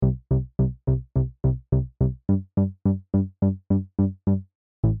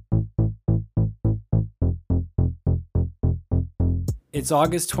It's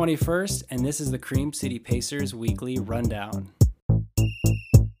August 21st, and this is the Cream City Pacers Weekly Rundown.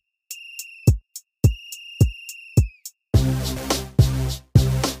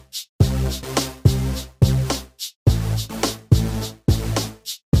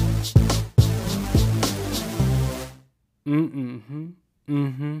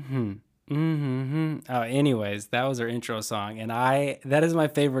 Anyways, that was our intro song, and that is my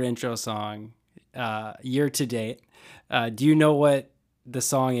favorite intro song year to date. Do you know what the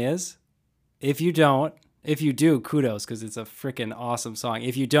song is? If you do, kudos, because it's a freaking awesome song.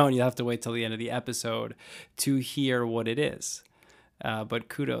 If you don't, you'll have to wait till the end of the episode to hear what it is. But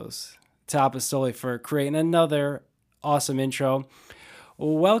kudos to Apostoli for creating another awesome intro.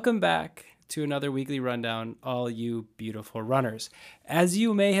 Welcome back to another weekly rundown, all you beautiful runners. As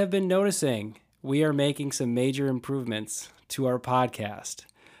you may have been noticing, we are making some major improvements to our podcast.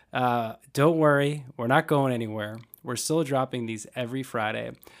 Don't worry, we're not going anywhere. We're still dropping these every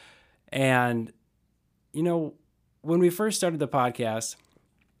Friday. And, you know, when we first started the podcast,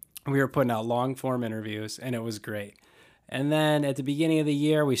 we were putting out long form interviews, and it was great. And then at the beginning of the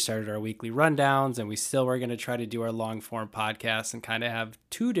year, we started our weekly rundowns, and we still were going to try to do our long form podcasts and kind of have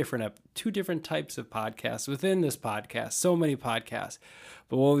two different types of podcasts within this podcast. So many podcasts.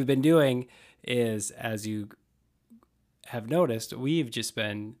 But what we've been doing is, as you have noticed, we've just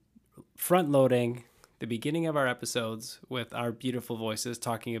been front loading the beginning of our episodes with our beautiful voices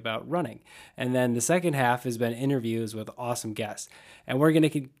talking about running. And then the second half has been interviews with awesome guests. And we're going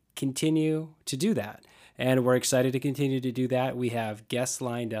to continue to do that. And we're excited to continue to do that. We have guests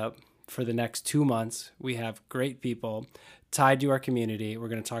lined up for the next 2 months. We have great people tied to our community. We're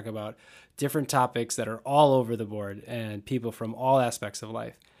going to talk about different topics that are all over the board and people from all aspects of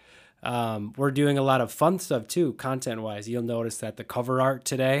life. We're doing a lot of fun stuff too, content-wise. You'll notice that the cover art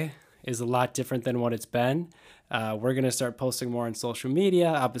today is a lot different than what it's been. We're going to start posting more on social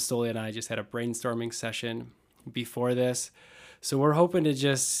media. Apostoli and I just had a brainstorming session before this. So we're hoping to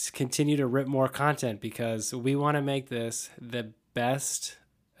just continue to rip more content because we want to make this the best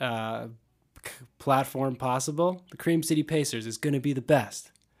platform possible. The Cream City Pacers is going to be the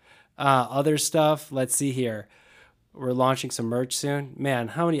best. Other stuff, let's see here. We're launching some merch soon. Man,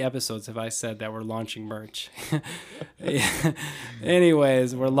 how many episodes have I said that we're launching merch?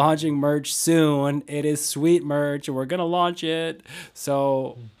 Anyways, we're launching merch soon. It is sweet merch, and we're going to launch it.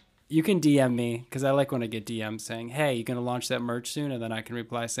 So you can DM me, because I like when I get DMs saying, hey, you going to launch that merch soon? And then I can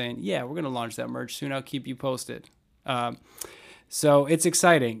reply saying, yeah, we're going to launch that merch soon. I'll keep you posted. So it's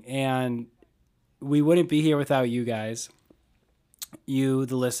exciting, and we wouldn't be here without you guys. You,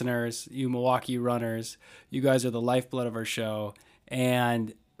 the listeners, you Milwaukee runners, you guys are the lifeblood of our show,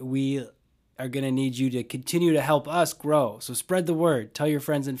 and we are going to need you to continue to help us grow. So spread the word. Tell your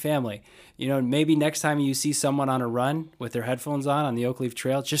friends and family. You know, maybe next time you see someone on a run with their headphones on the Oak Leaf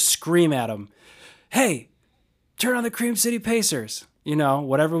Trail, just scream at them, hey, turn on the Cream City Pacers. You know,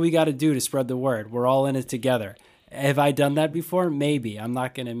 whatever we got to do to spread the word. We're all in it together. Have I done that before? Maybe. I'm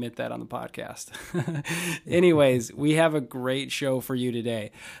not going to admit that on the podcast. Anyways, we have a great show for you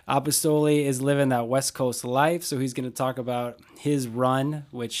today. Apostoli is living that West Coast life, so he's going to talk about his run,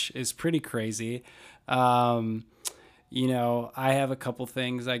 which is pretty crazy. You know, I have a couple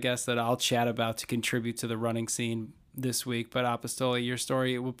things, I guess, that I'll chat about to contribute to the running scene this week, but Apostoli, your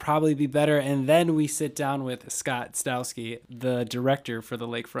story will probably be better. And then we sit down with Scott Stowski, the director for the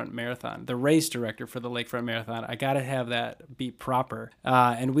Lakefront Marathon, the race director for the Lakefront Marathon. I got to have that be proper.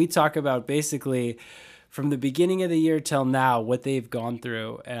 And we talk about basically from the beginning of the year till now, what they've gone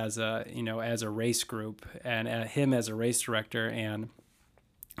through as a race group, and him as a race director, and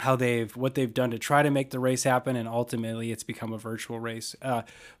what they've done to try to make the race happen, and ultimately it's become a virtual race.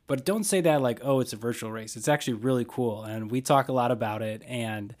 But don't say that like, oh, it's a virtual race. It's actually really cool, and we talk a lot about it,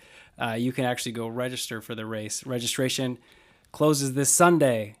 and you can actually go register for the race. Registration closes this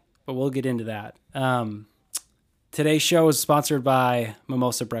Sunday, but we'll get into that. Today's show is sponsored by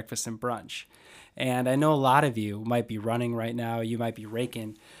Mimosa Breakfast and Brunch, and I know a lot of you might be running right now. You might be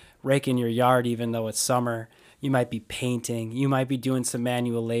raking your yard even though it's summer. You might be painting. You might be doing some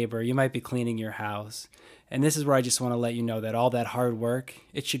manual labor. You might be cleaning your house. And this is where I just want to let you know that all that hard work,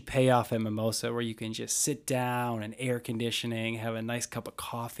 it should pay off at Mimosa, where you can just sit down and air conditioning, have a nice cup of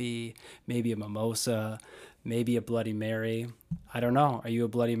coffee, maybe a mimosa, maybe a Bloody Mary. I don't know. Are you a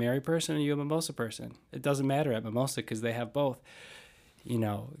Bloody Mary person or are you a mimosa person? It doesn't matter at Mimosa because they have both. You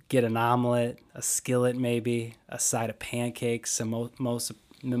know, get an omelet, a skillet maybe, a side of pancakes, some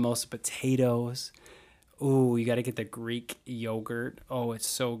mimosa potatoes. Ooh, you got to get the Greek yogurt. Oh, it's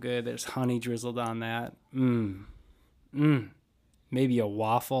so good. There's honey drizzled on that. Maybe a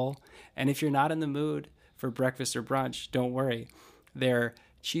waffle. And if you're not in the mood for breakfast or brunch, don't worry. Their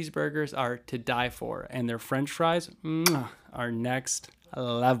cheeseburgers are to die for, and their French fries are next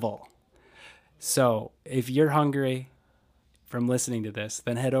level. So if you're hungry from listening to this,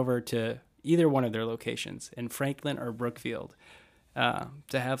 then head over to either one of their locations in Franklin or Brookfield to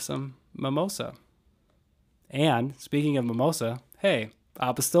have some mimosa. And speaking of mimosa, hey,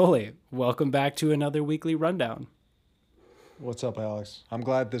 Apostoli, welcome back to another weekly rundown. What's up, Alex? I'm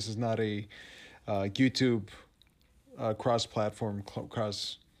glad this is not a YouTube cross-platform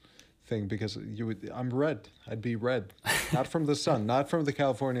cross thing, because I'm red. I'd be red, not from the sun, not from the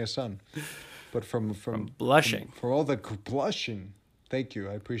California sun, but from blushing. From all the blushing. Thank you.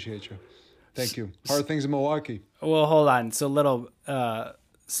 I appreciate you. Thank you. How are things in Milwaukee? Well, hold on. So little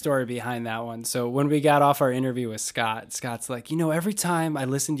story behind that one. So when we got off our interview with Scott, Scott's like, every time I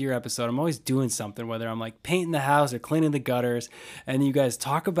listen to your episode, I'm always doing something, whether I'm like painting the house or cleaning the gutters, and you guys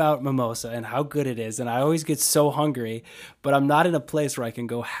talk about mimosa and how good it is, and I always get so hungry, but I'm not in a place where I can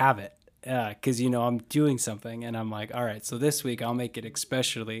go have it. Because I'm doing something, and I'm like, all right, so this week I'll make it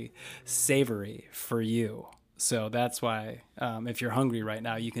especially savory for you. So that's why if you're hungry right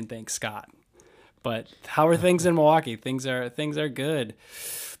now, you can thank Scott. But how are things in Milwaukee? Things are good.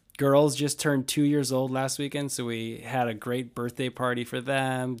 Girls just turned 2 years old last weekend, so we had a great birthday party for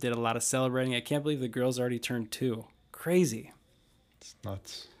them. Did a lot of celebrating. I can't believe the girls already turned 2. Crazy. It's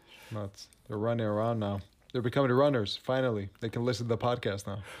nuts. They're running around now. They're becoming runners, finally. They can listen to the podcast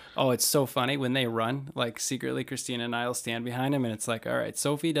now. Oh, it's so funny when they run. Like, secretly, Christina and I will stand behind them, and it's like, all right,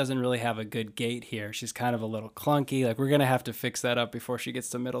 Sophie doesn't really have a good gait here. She's kind of a little clunky. Like, we're going to have to fix that up before she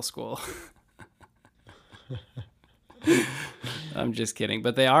gets to middle school. I'm just kidding.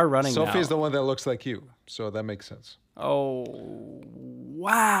 But they are running now. Sophie's the one that looks like you, so that makes sense. Oh,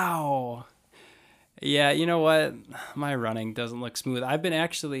 wow. Yeah, you know what? My running doesn't look smooth. I've been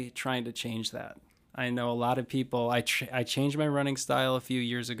actually trying to change that. I know a lot of people. I changed my running style a few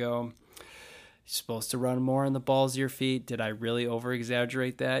years ago. You're supposed to run more on the balls of your feet. Did I really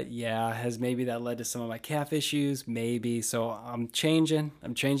over-exaggerate that? Yeah. Has maybe that led to some of my calf issues? Maybe. So I'm changing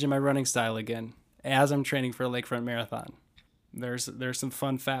my running style again as I'm training for a Lakefront Marathon. There's some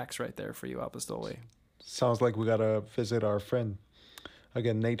fun facts right there for you, Apostoli. Sounds like we got to visit our friend,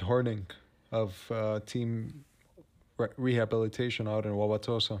 again, Nate Horning of Team Rehabilitation out in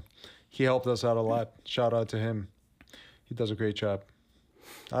Wauwatosa. He helped us out a lot. Shout out to him. He does a great job.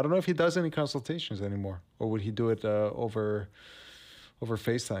 I don't know if he does any consultations anymore, or would he do it over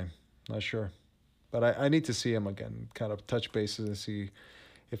FaceTime? Not sure. But I need to see him again, kind of touch bases and see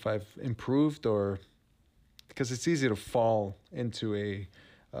if I've improved, or because it's easy to fall into a,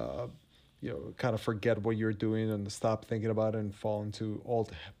 kind of forget what you're doing and stop thinking about it and fall into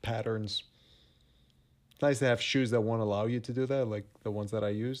old patterns. It's nice to have shoes that won't allow you to do that, like the ones that I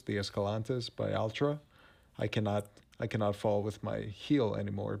use, the Escalantes by Altra. I cannot fall with my heel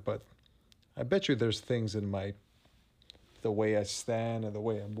anymore, but I bet you there's things in the way I stand and the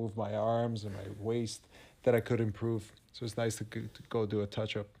way I move my arms and my waist that I could improve. So it's nice to go do a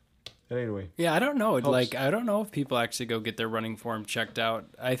touch-up. But anyway. Yeah, I don't know. I don't know if people actually go get their running form checked out.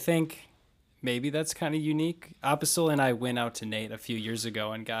 I think maybe that's kind of unique. Apostol and I went out to Nate a few years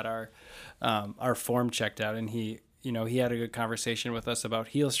ago and got our form checked out, and he had a good conversation with us about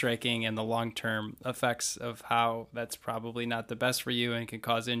heel striking and the long-term effects of how that's probably not the best for you and can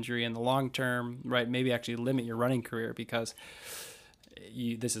cause injury in the long term, right? Maybe actually limit your running career, because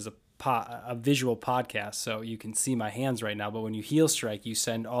this is a visual podcast, so you can see my hands right now, but when you heel strike, you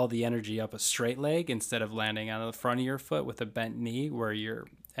send all the energy up a straight leg instead of landing on the front of your foot with a bent knee, where your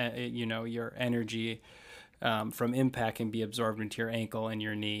energy from impact can be absorbed into your ankle and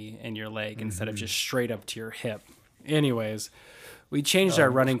your knee and your leg, instead of just straight up to your hip. Anyways, we changed our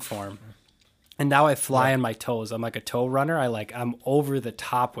running form, and now I fly on my toes. I'm like a toe runner. I'm over the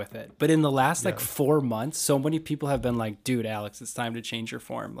top with it. But in the last 4 months, so many people have been like, dude, Alex, it's time to change your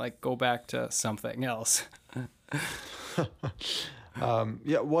form. Like, go back to something else.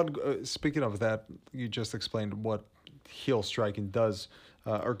 Speaking of that, you just explained what heel striking does.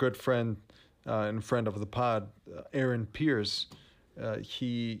 Our good friend and friend of the pod, Aaron Pierce,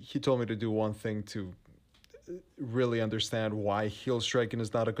 he told me to do one thing to really understand why heel striking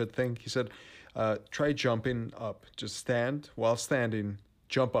is not a good thing. He said, try jumping up. Just stand. While standing,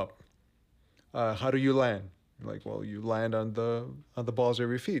 jump up. How do you land? Like, well, you land on the balls of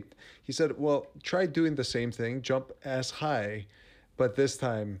your feet. He said, well, try doing the same thing. Jump as high, but this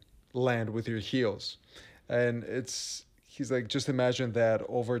time land with your heels. And he's like, just imagine that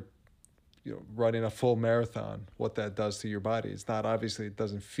over running a full marathon, what that does to your body. It's not, obviously, it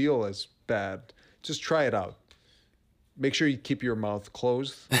doesn't feel as bad. Just try it out. Make sure you keep your mouth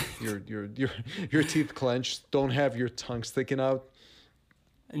closed, your teeth clenched. Don't have your tongue sticking out.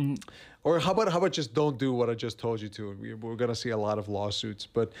 Or how about just don't do what I just told you to? We're gonna see a lot of lawsuits,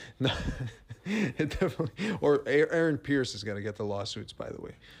 but no, it definitely. Or Aaron Pierce is gonna get the lawsuits. By the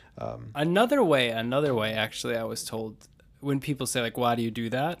way, Another way, actually, I was told when people say like, "Why do you do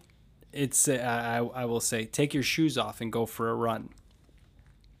that?" It's I will say, take your shoes off and go for a run.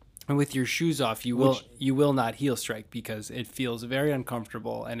 And with your shoes off, you will not heel strike because it feels very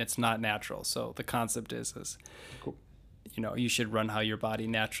uncomfortable and it's not natural. So the concept is cool. You should run how your body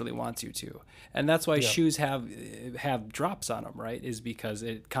naturally wants you to, and that's why shoes have drops on them, right? Is because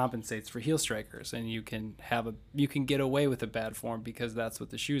it compensates for heel strikers, and you can get away with a bad form because that's what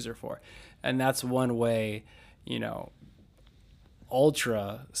the shoes are for, and that's one way,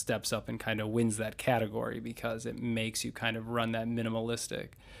 Ultra steps up and kind of wins that category because it makes you kind of run that minimalistic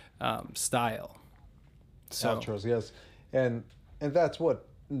style. So Ultras, yes, and that's what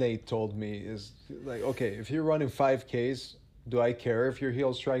Nate told me is like, okay, if you're running 5Ks, do I care if you're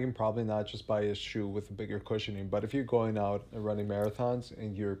heel striking? Probably not. Just buy a shoe with a bigger cushioning. But if you're going out and running marathons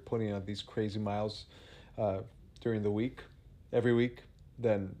and you're putting out these crazy miles during the week, every week,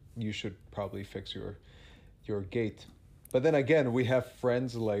 then you should probably fix your gait. But then again, we have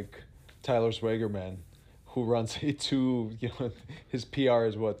friends like Tyler Swagerman, who runs a his PR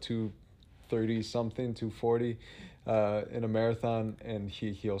is what, 230 something, 240. In a marathon, and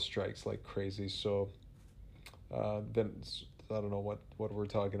he heel strikes like crazy. So then I don't know what we're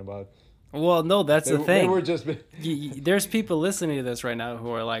talking about. Well, no, that's the thing. We're just there's people listening to this right now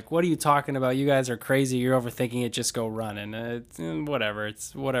who are like, "What are you talking about? You guys are crazy. You're overthinking it. Just go run." And whatever.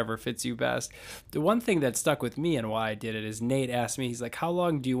 It's whatever fits you best. The one thing that stuck with me and why I did it is Nate asked me, he's like, "How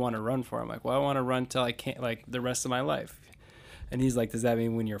long do you want to run for?" I'm like, "Well, I want to run till I can't, like the rest of my life." And he's like, "Does that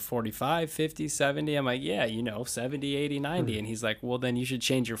mean when you're 45, 50, 70? I'm like, "Yeah, 70, 80, 90. And he's like, "Well, then you should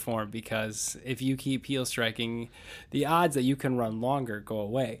change your form because if you keep heel striking, the odds that you can run longer go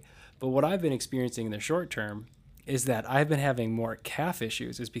away." But what I've been experiencing in the short term is that I've been having more calf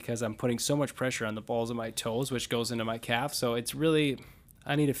issues is because I'm putting so much pressure on the balls of my toes, which goes into my calf. So it's really,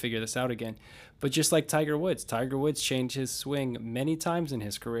 I need to figure this out again. But just like Tiger Woods changed his swing many times in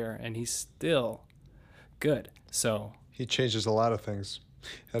his career and he's still good. So he changes a lot of things.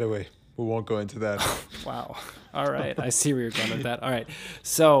 Anyway, we won't go into that. Wow. All right. I see where you're going with that. All right.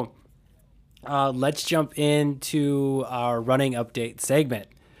 So let's jump into our running update segment.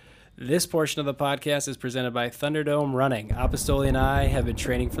 This portion of the podcast is presented by Thunderdome Running. Apostoli and I have been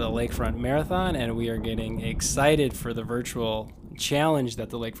training for the Lakefront Marathon, and we are getting excited for the virtual challenge that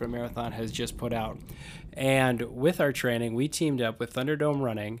the Lakefront Marathon has just put out. And with our training, we teamed up with Thunderdome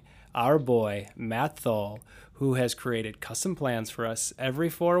Running, our boy, Matt Thole, who has created custom plans for us every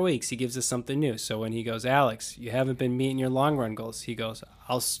 4 weeks. He gives us something new. So when he goes, "Alex, you haven't been meeting your long run goals," he goes,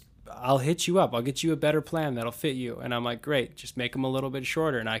 I'll hit you up. I'll get you a better plan that'll fit you. And I'm like, "Great, just make them a little bit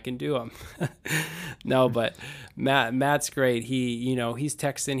shorter and I can do them." No, but Matt's great. He's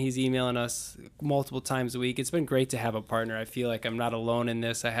texting, he's emailing us multiple times a week. It's been great to have a partner. I feel like I'm not alone in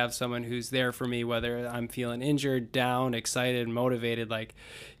this. I have someone who's there for me, whether I'm feeling injured, down, excited, motivated. Like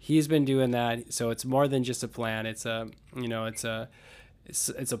he's been doing that. So it's more than just a plan. It's a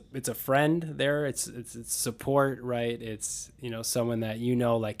friend there. It's support, right? It's someone that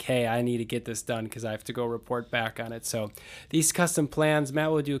like, "Hey, I need to get this done because I have to go report back on it." So these custom plans,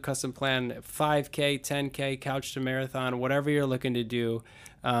 Matt will do a custom plan, 5K, 10K, couch to marathon, whatever you're looking to do.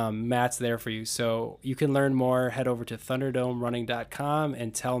 Matt's there for you. So you can learn more. Head over to thunderdomerunning.com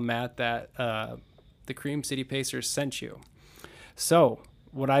and tell Matt that the Cream City Pacers sent you. So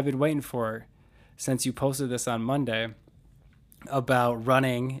what I've been waiting for since you posted this on Monday about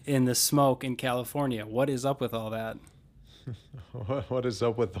running in the smoke in California. What is up with all that? What is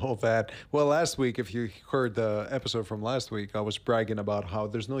up with all that? Well, last week, if you heard the episode from last week, I was bragging about how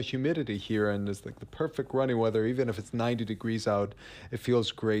there's no humidity here and it's like the perfect running weather. Even if it's 90 degrees out, it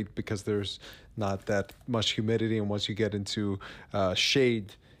feels great because there's not that much humidity. And once you get into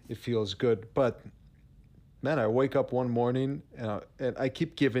shade, it feels good. But man, I wake up one morning and I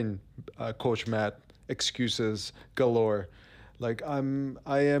keep giving Coach Matt excuses galore. Like I'm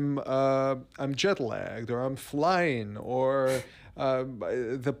jet lagged, or I'm flying, or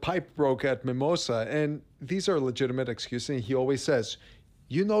the pipe broke at Mimosa, and these are legitimate excuses. And he always says,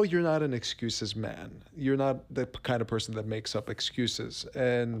 "You're not an excuses man. You're not the kind of person that makes up excuses."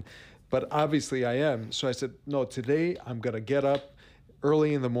 But obviously I am. So I said, "No, today I'm gonna get up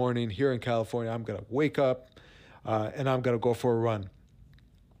early in the morning here in California. I'm gonna wake up, and I'm gonna go for a run."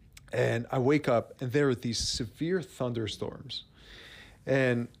 And I wake up, and there are these severe thunderstorms.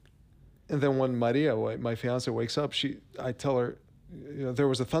 And then when Maria, my fiance, wakes up, I tell her, there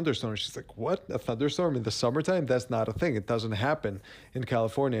was a thunderstorm. She's like, what? A thunderstorm in the summertime? That's not a thing. It doesn't happen in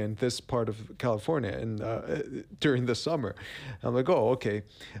California, in this part of California, and during the summer. I'm like, oh, okay.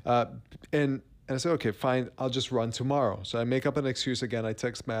 And I said, okay, fine. I'll just run tomorrow. So I make up an excuse again. I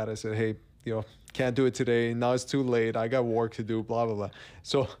text Matt. I said, hey, can't do it today. Now it's too late. I got work to do, blah, blah, blah.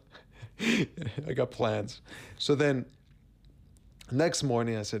 So I got plans. So then next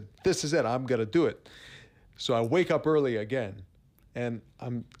morning I said, this is it. I'm going to do it. So I wake up early again, and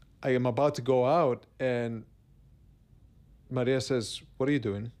I am about to go out, and Maria says, what are you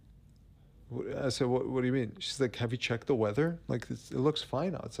doing? I said, what do you mean? She's like, have you checked the weather? Like, it looks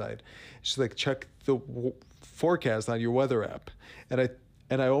fine outside. She's like, check the forecast on your weather app. And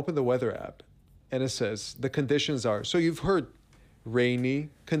I opened the weather app, and it says the conditions are, so you've heard rainy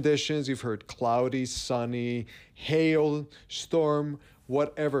conditions, you've heard cloudy, sunny, hail, storm,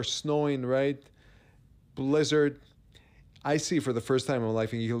 whatever, snowing, right? Blizzard. I see for the first time in my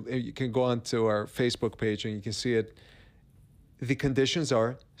life, and you can go onto our Facebook page and you can see it. The conditions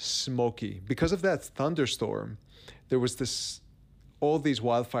are smoky. Because of that thunderstorm, there was all these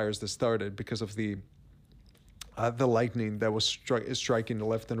wildfires that started because of the lightning that was striking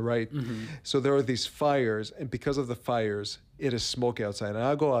left and right. Mm-hmm. So there are these fires, and because of the fires, it is smoky outside. And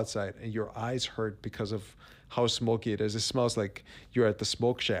I go outside, and your eyes hurt because of how smoky it is. It smells like you're at the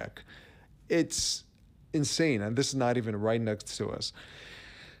smoke shack. It's insane, and this is not even right next to us.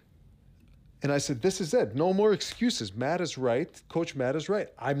 And I said, this is it. No more excuses. Matt is right. Coach Matt is right.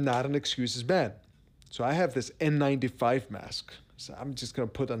 I'm not an excuses man. So I have this N95 mask. So I'm just going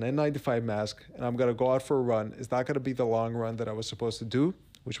to put an N95 mask, and I'm going to go out for a run. It's not going to be the long run that I was supposed to do,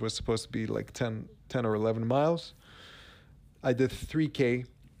 which was supposed to be like 10 or 11 miles. I did 3K.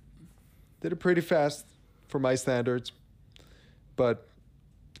 Did it pretty fast for my standards. But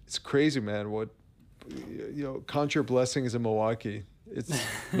it's crazy, man. Count your blessings in Milwaukee. It's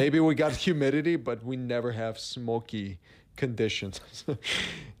maybe we got humidity, but we never have smoky conditions.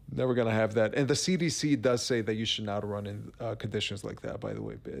 Never gonna have that. And the CDC does say that you should not run in conditions like that. By the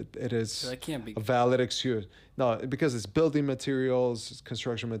way, it is so that can't be a valid excuse. No, because it's building materials, it's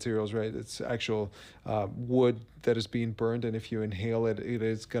construction materials, right? It's actual wood that is being burned, and if you inhale it, it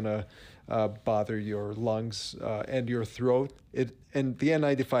is gonna bother your lungs and your throat. And the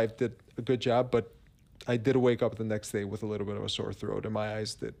N95 did a good job, but I did wake up the next day with a little bit of a sore throat, and my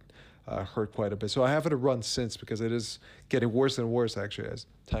eyes did hurt quite a bit. So I haven't run since because it is getting worse and worse, actually, as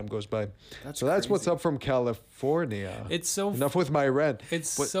time goes by. That's what's up from California. It's so enough with my rant. It's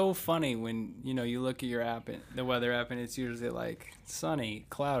so funny when you look at your app, the weather app, and it's usually like sunny,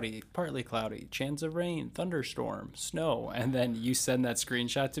 cloudy, partly cloudy, chance of rain, thunderstorm, snow, and then you send that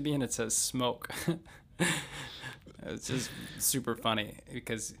screenshot to me and it says smoke. It's just super funny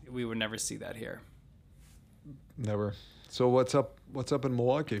because we would never see that here. Never. So what's up in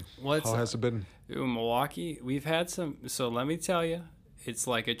Milwaukee? How has it been? In Milwaukee, we've had so let me tell you, it's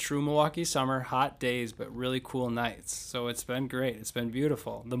like a true Milwaukee summer, hot days, but really cool nights. So it's been great. It's been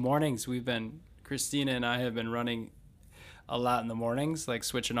beautiful. The mornings Christina and I have been running a lot in the mornings, like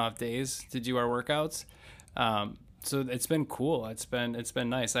switching off days to do our workouts. So it's been cool. It's been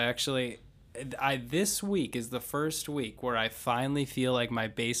nice. This week is the first week where I finally feel like my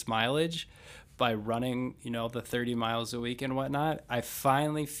base mileage by running, the 30 miles a week and whatnot, I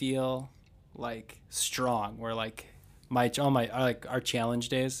finally feel like strong. Where like our challenge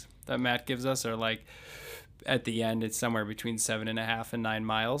days that Matt gives us are like at the end, it's somewhere between 7.5 and 9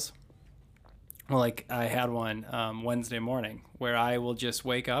 miles. Well, like I had one Wednesday morning where I will just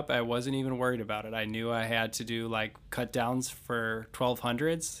wake up. I wasn't even worried about it. I knew I had to do like cut downs for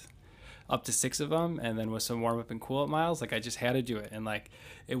 1200s, up to 6 of them, and then with some warm up and cool up miles. Like I just had to do it, and like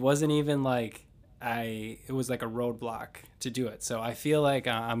it wasn't even like it was like a roadblock to do it. So I feel like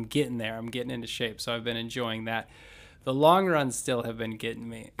I'm getting there. I'm getting into shape. So I've been enjoying that. The long runs still have been getting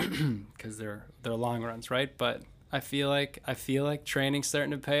me because they're long runs, right? But I feel like training's starting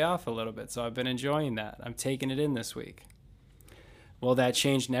to pay off a little bit. So I've been enjoying that. I'm taking it in this week. Will that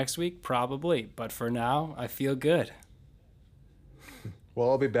change next week? Probably. But for now, I feel good. Well,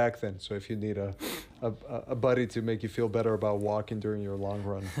 I'll be back then. So if you need a buddy to make you feel better about walking during your long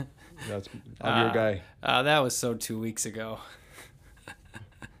run, I'm your guy. That was 2 weeks ago.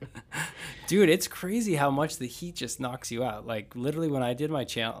 Dude, it's crazy how much the heat just knocks you out. Like literally when I did my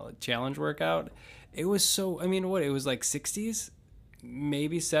challenge workout, it was it was like 60s,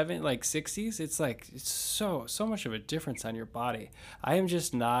 maybe 60s. It's like so much of a difference on your body. I am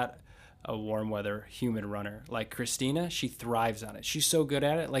just not a warm weather humid runner. Like Christina, she thrives on it. She's so good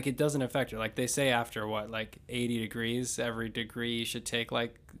at it. Like it doesn't affect her. Like they say after 80 degrees, every degree you should take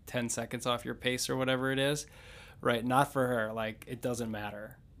like 10 seconds off your pace or whatever it is. right? Not for her. Like, it doesn't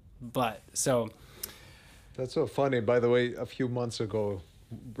matter. But so That's so funny. By the way, a few months ago,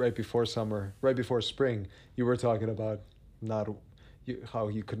 right before summer, right before spring, you were talking about not how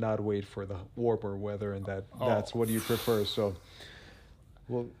you could not wait for the warmer weather, and that's what you prefer. So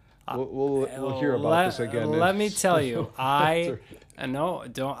we'll we'll hear about this again. Let me tell you, I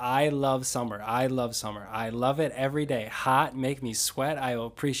love summer. I love summer. I love it every day. Hot, make me sweat. I will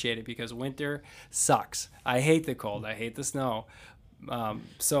appreciate it because winter sucks. I hate the cold. I hate the snow.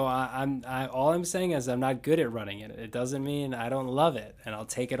 So all I'm saying is I'm not good at running it. It doesn't mean I don't love it, and I'll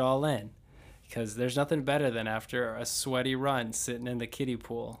take it all in, because there's nothing better than after a sweaty run sitting in the kiddie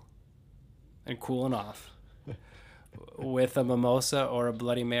pool and cooling off with a mimosa or a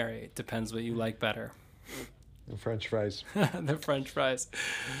Bloody Mary. It depends what you like better. And French fries. The French fries.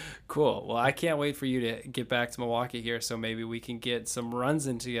 Cool. Well, I can't wait for you to get back to Milwaukee here, so maybe we can get some runs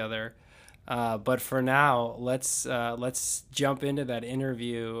in together. But for now, let's jump into that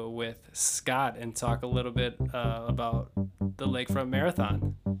interview with Scott and talk a little bit about the Lakefront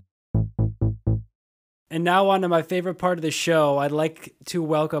Marathon. And now on to my favorite part of the show. I'd like to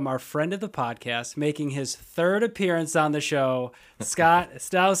welcome our friend of the podcast, making his third appearance on the show, Scott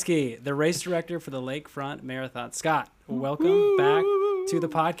Stowski, the race director for the Lakefront Marathon. Scott, welcome back to the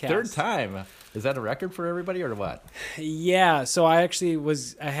podcast. Third time. Is that a record for everybody or what? Yeah, so I had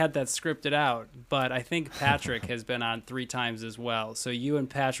that scripted out, but I think Patrick has been on 3 times as well. So you and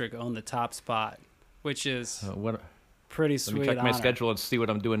Patrick own the top spot, which is pretty sweet. Let me check my schedule and see what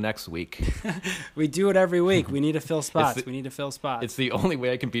I'm doing next week. We do it every week. We need to fill spots. It's the only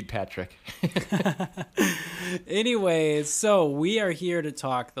way I can beat Patrick. Anyways, so we are here to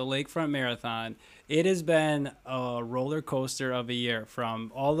talk the Lakefront Marathon. It has been a roller coaster of a year,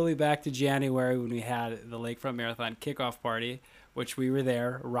 from all the way back to January when we had the Lakefront Marathon kickoff party, which we were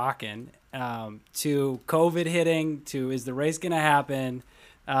there rocking, to COVID hitting, to is the race going to happen?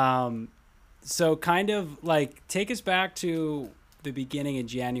 So kind of like take us back to the beginning of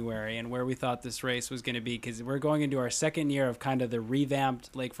January and where we thought this race was going to be, because we're going into our second year of kind of the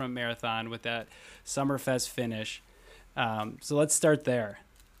revamped Lakefront Marathon with that Summerfest finish. So let's start there.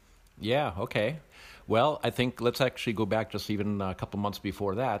 Yeah, okay. Well, I think let's actually go back just even a couple months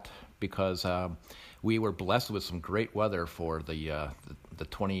before that, because we were blessed with some great weather for the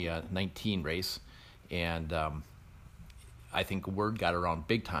 2019 race, and I think word got around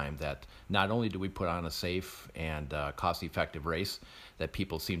big time that not only do we put on a safe and cost-effective race that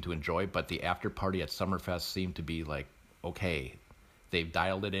people seem to enjoy, but the after party at Summerfest seemed to be like, okay, they've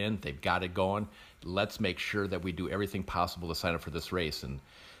dialed it in, they've got it going. Let's make sure that we do everything possible to sign up for this race. And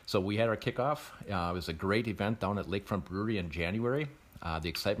so we had our kickoff. It was a great event down at Lakefront Brewery in January. The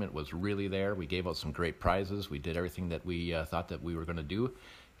excitement was really there. We gave out some great prizes. We did everything that we thought that we were going to do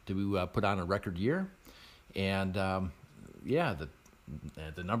to put on a record year. And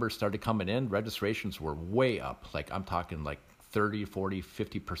the numbers started coming in. Registrations were way up. Like I'm talking like 30, 40,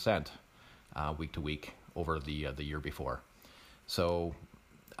 50% week to week over the year before. So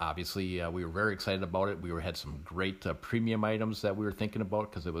obviously we were very excited about it. We had some great premium items that we were thinking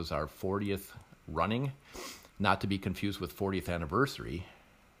about because it was our 40th running, not to be confused with 40th anniversary.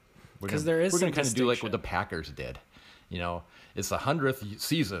 Because we're going to kind of do like what the Packers did. You know, it's the 100th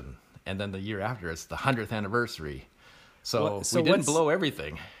season, and then the year after it's the 100th anniversary. So we didn't blow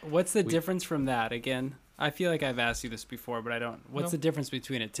everything. What's the difference from that? Again, I feel like I've asked you this before, but I don't. What's the difference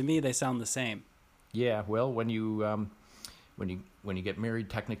between it? To me, they sound the same. Yeah, well, when you get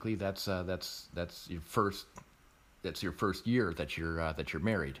married, technically that's your first year that you're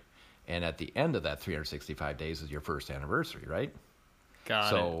married, and at the end of that 365 days is your first anniversary, right? Got it.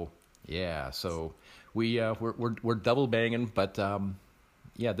 So yeah, so we're double banging, but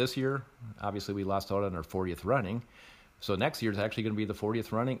this year obviously we lost out on our 40th running. So next year is actually going to be the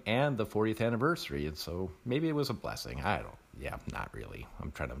 40th running and the 40th anniversary. And so maybe it was a blessing. Not really.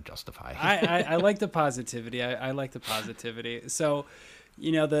 I'm trying to justify. I like the positivity. I like the positivity. So,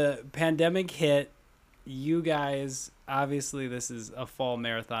 the pandemic hit. You guys, obviously this is a fall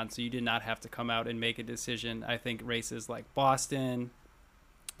marathon, so you did not have to come out and make a decision. I think races like Boston,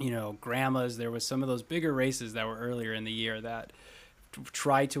 Grandma's, there was some of those bigger races that were earlier in the year that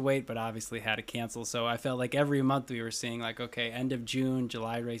tried to wait, but obviously had to cancel. So I felt like every month we were seeing like, okay, end of June,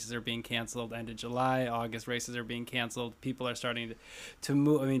 July races are being canceled. End of July, August races are being canceled. People are starting to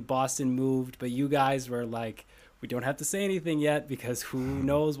move. I mean, Boston moved, but you guys were like, we don't have to say anything yet because who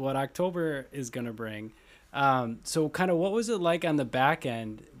knows what October is going to bring. So kind of what was it like on the back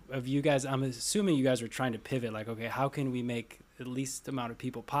end of you guys? I'm assuming you guys were trying to pivot like, okay, how can we make the least amount of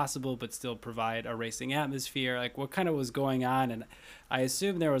people possible, but still provide a racing atmosphere? Like, what kind of was going on? And I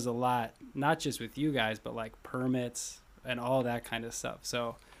assume there was a lot, not just with you guys, but like permits and all that kind of stuff.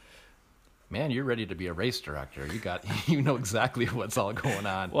 So, Man, you're ready to be a race director. You know exactly what's all going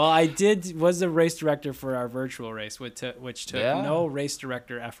on. well, was a race director for our virtual race, which took no race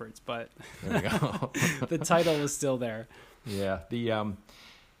director efforts, but There we go. the title was still there. Yeah.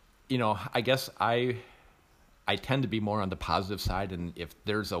 I guess I tend to be more on the positive side, and if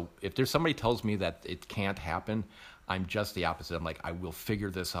there's somebody tells me that it can't happen, I'm just the opposite. I'm like, I will figure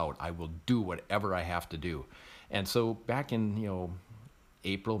this out. I will do whatever I have to do. And so back in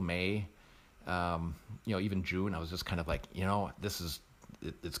April, May, even June, I was just kind of like,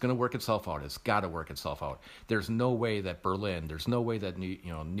 it's going to work itself out. It's got to work itself out. There's no way that Berlin, there's no way that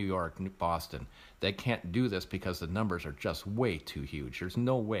New York, Boston, they can't do this because the numbers are just way too huge. There's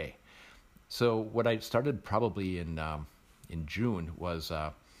no way. So what I started probably in June was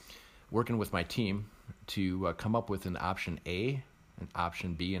working with my team to come up with an option A, an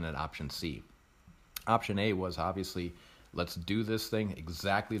option B, and an option C. Option A was obviously, let's do this thing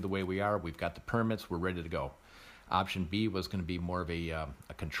exactly the way we are. We've got the permits. We're ready to go. Option B was going to be more of a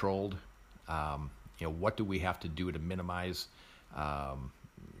controlled, what do we have to do to minimize,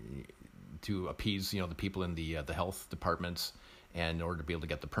 to appease, the people in the health departments, and in order to be able to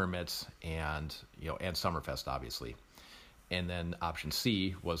get the permits and Summerfest, obviously. And then option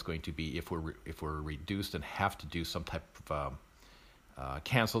C was going to be if we're reduced and have to do some type of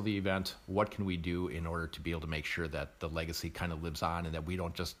cancel the event, what can we do in order to be able to make sure that the legacy kind of lives on and that we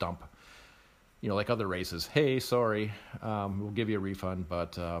don't just dump, like other races, hey, sorry, we'll give you a refund,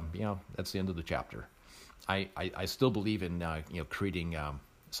 but, that's the end of the chapter. I still believe in, creating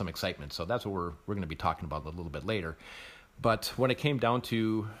some excitement. So that's what we're going to be talking about a little bit later. But when it came down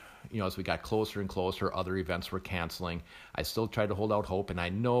to, as we got closer and closer, other events were canceling, I still tried to hold out hope. And I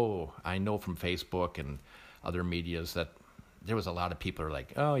know from Facebook and other medias that there was a lot of people who are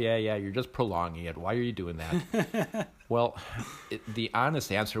like, oh, yeah, you're just prolonging it. Why are you doing that? Well, the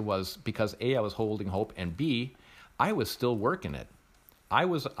honest answer was because A, I was holding hope, and B, I was still working it. I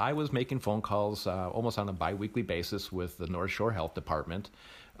was making phone calls almost on a biweekly basis with the North Shore Health Department,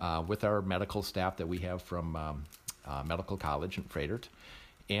 with our medical staff that we have from Medical College in Frederick,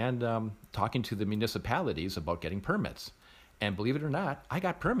 and talking to the municipalities about getting permits. And believe it or not, I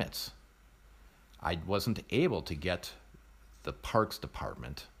got permits. I wasn't able to get the Parks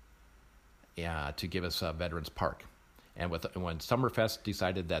Department to give us a Veterans Park. And when Summerfest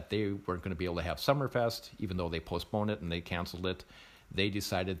decided that they weren't going to be able to have Summerfest, even though they postponed it and they canceled it, they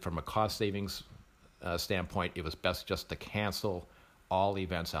decided from a cost savings standpoint, it was best just to cancel all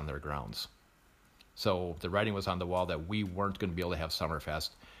events on their grounds. So the writing was on the wall that we weren't going to be able to have Summerfest.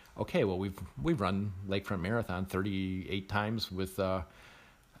 Okay, well, we've run Lakefront Marathon 38 times with, of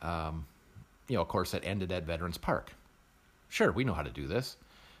course, that ended at Veterans Park. Sure, we know how to do this,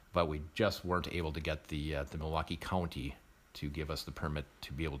 but we just weren't able to get the Milwaukee County to give us the permit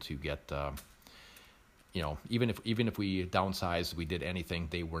to be able to get, even if we downsized, we did anything,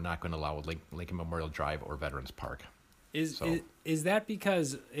 they were not going to allow Lincoln Memorial Drive or Veterans Park. Is that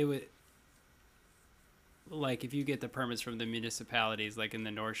because it would, like, if you get the permits from the municipalities, like in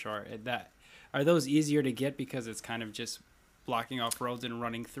the North Shore, are those easier to get because it's kind of just blocking off roads and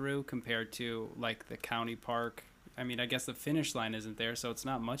running through compared to like the county park? I mean, I guess the finish line isn't there, so it's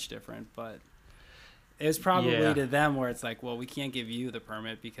not much different, but it's probably to them where it's like, well, we can't give you the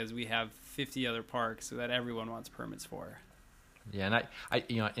permit because we have 50 other parks that everyone wants permits for. Yeah,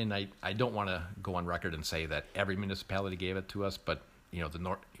 and I don't want to go on record and say that every municipality gave it to us, but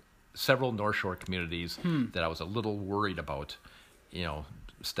several North Shore communities that I was a little worried about,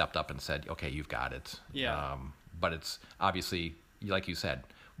 stepped up and said, okay, you've got it. Yeah. But it's obviously, like you said,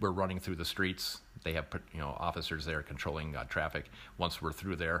 we're running through the streets. They have, officers there controlling traffic. Once we're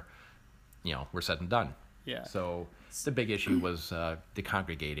through there, we're said and done. Yeah. So the big issue was the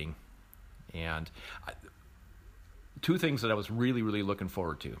congregating. And two things that I was really, really looking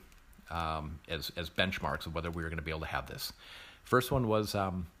forward to as benchmarks of whether we were going to be able to have this. First one was,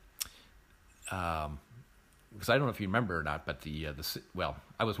 because I don't know if you remember or not, but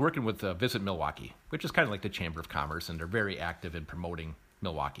I was working with Visit Milwaukee, which is kind of like the Chamber of Commerce, and they're very active in promoting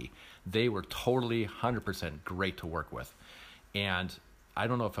Milwaukee. They were totally 100% great to work with. And I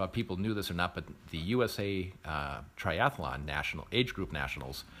don't know if people knew this or not, but the USA Triathlon Age Group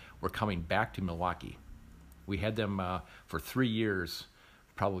Nationals were coming back to Milwaukee. We had them for 3 years,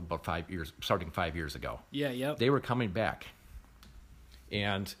 probably about 5 years, starting 5 years ago. Yeah, yep. They were coming back.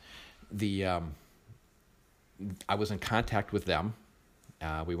 And I was in contact with them,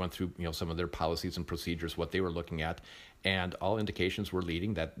 We went through some of their policies and procedures, what they were looking at, and all indications were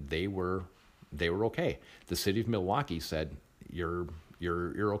leading that they were okay. The city of Milwaukee said, you're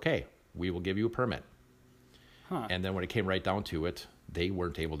okay. We will give you a permit. Huh. And then when it came right down to it, they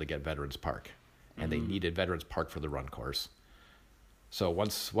weren't able to get Veterans Park, and they needed Veterans Park for the run course. So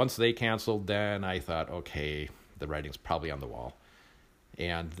once they canceled, then I thought, okay, the writing's probably on the wall.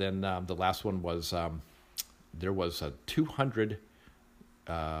 And then the last one was there was a 200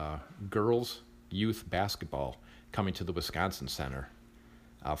 girls youth basketball coming to the Wisconsin Center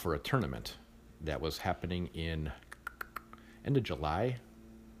for a tournament that was happening in end of July.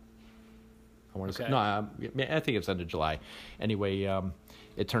 I want to say, no, I think it's end of July. Anyway,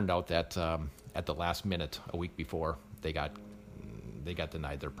 it turned out that at the last minute, a week before, they got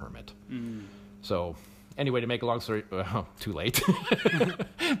denied their permit. So anyway, to make a long story, too late.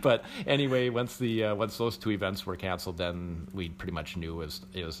 But anyway, once those two events were canceled, then we pretty much knew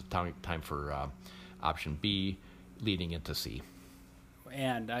it was time for option B, leading into C.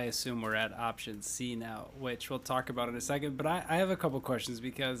 And I assume we're at option C now, which we'll talk about in a second. But I have a couple questions,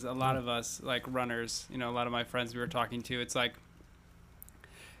 because a lot of us, like runners, a lot of my friends we were talking to, it's like,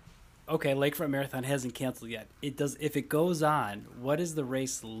 okay, Lakefront Marathon hasn't canceled yet. If it goes on, what does the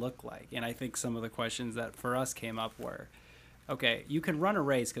race look like? And I think some of the questions that for us came up were, okay, you can run a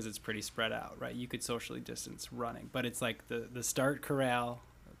race because it's pretty spread out, right? You could socially distance running, but it's like the start corral,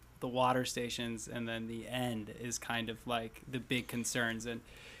 the water stations, and then the end is kind of like the big concerns. And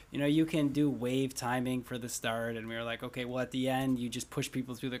you can do wave timing for the start, and we were like, okay, well, at the end you just push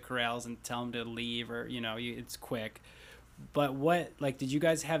people through the corrals and tell them to leave, or it's quick. But did you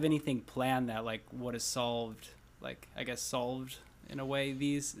guys have anything planned that would have solved in a way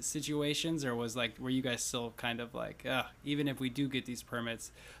these situations, or were you guys still kind of like, even if we do get these permits,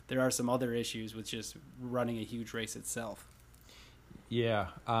 there are some other issues with just running a huge race itself? Yeah,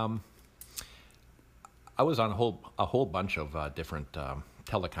 I was on a whole bunch of different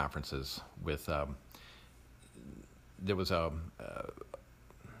teleconferences with. There was a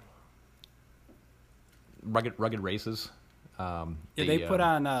rugged races. They put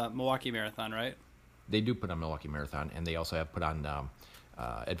on Milwaukee Marathon, right? They do put on Milwaukee Marathon, and they also have put on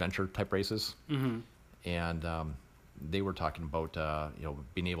adventure type races. Mm-hmm. And they were talking about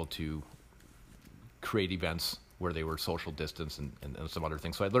being able to create events where they were social distance and some other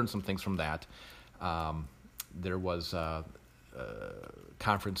things. So I learned some things from that. There was a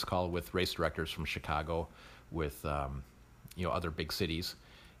conference call with race directors from Chicago, with other big cities,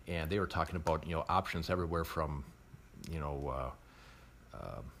 and they were talking about options everywhere from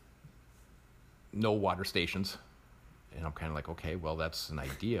no water stations. And I'm kind of like, okay, well, that's an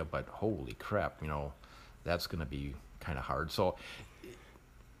idea, but holy crap, that's going to be kind of hard. So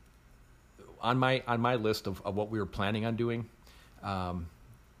on my list of what we were planning on doing,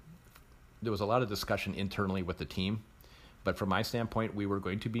 there was a lot of discussion internally with the team. But from my standpoint, we were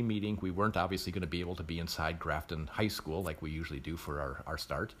going to be meeting. We weren't obviously going to be able to be inside Grafton High School like we usually do for our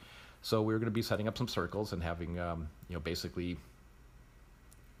start. So we were going to be setting up some circles and having, basically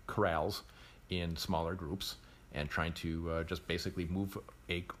corrals in smaller groups, and trying to just basically move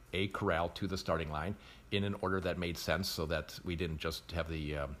a corral to the starting line in an order that made sense, so that we didn't just have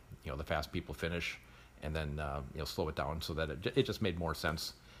the the fast people finish and then slow it down, so that it just made more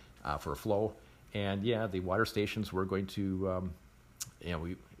sense for a flow. And yeah, the water stations were going to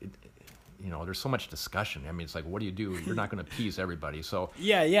there's so much discussion. I mean, it's like, what do you do? You're not going to appease everybody. So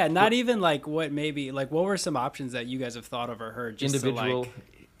yeah, not even what were some options that you guys have thought of or heard? Just individual,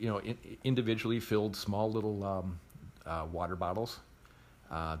 individually filled small little water bottles,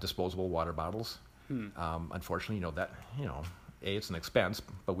 disposable water bottles. Unfortunately, it's an expense,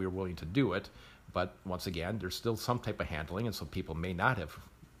 but we were willing to do it. But once again, there's still some type of handling, and so people may not have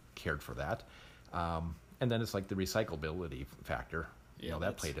cared for that. And then it's like the recyclability factor.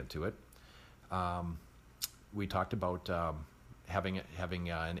 That played into it. We talked about having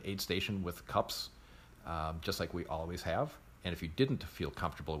an aid station with cups, just like we always have. And if you didn't feel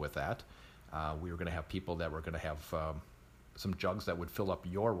comfortable with that, we were going to have people that were going to have some jugs that would fill up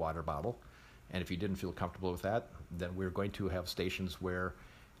your water bottle. And if you didn't feel comfortable with that, then we were going to have stations where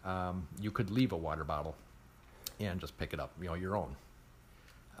you could leave a water bottle and just pick it up, your own.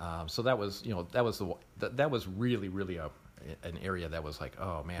 So that was, that was really, really an area that was like,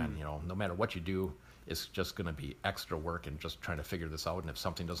 oh man, no matter what you do, it's just going to be extra work and just trying to figure this out. And if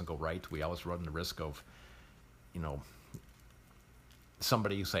something doesn't go right, we always run the risk of,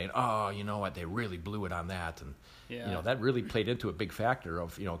 somebody saying, oh, you know what, they really blew it on that. And, that really played into a big factor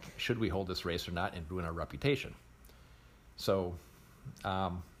of, should we hold this race or not, and ruin our reputation. So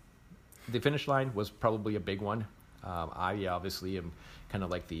the finish line was probably a big one. I obviously am kind of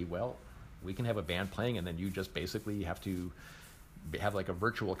like we can have a band playing, and then you just basically have to have like a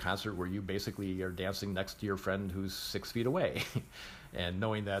virtual concert where you basically are dancing next to your friend who's 6 feet away. And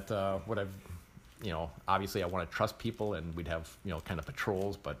knowing that obviously I want to trust people, and we'd have, kind of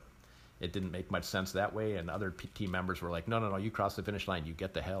patrols, but it didn't make much sense that way. And other team members were like, no, you cross the finish line, you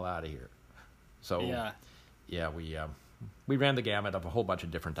get the hell out of here. So yeah, we ran the gamut of a whole bunch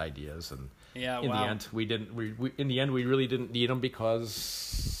of different ideas, and in the end, we really didn't need them,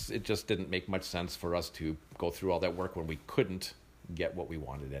 because it just didn't make much sense for us to go through all that work when we couldn't get what we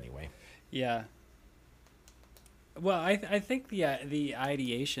wanted anyway. Yeah. Well, I think the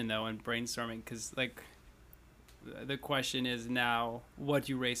ideation though and brainstorming, because like the question is now, what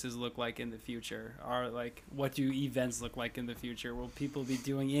do races look like in the future? Or like, what do events look like in the future? Will people be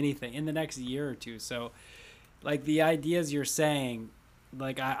doing anything in the next year or two? So like the ideas you're saying,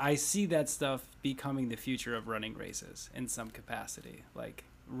 like I see that stuff becoming the future of running races in some capacity. Like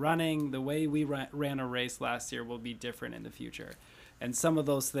running the way we ran a race last year will be different in the future. And some of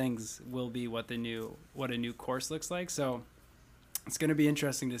those things will be what a new course looks like. So it's going to be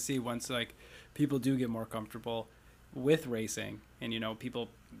interesting to see once like people do get more comfortable with racing, and people,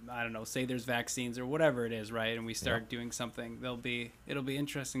 I don't know, say there's vaccines or whatever it is, right? And we start doing something. It'll be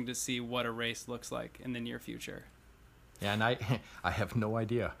interesting to see what a race looks like in the near future. Yeah, and I have no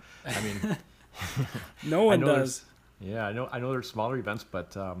idea. I mean, no one does. Yeah, I know there's smaller events,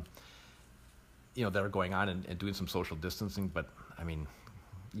 but that are going on and doing some social distancing, but I mean,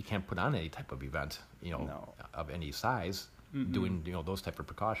 you can't put on any type of event, of any size, doing those type of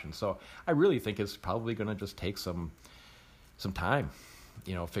precautions. So I really think it's probably going to just take some time,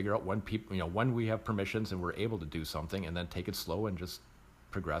 figure out when people, when we have permissions and we're able to do something, and then take it slow and just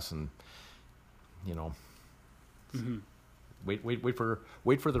progress and, wait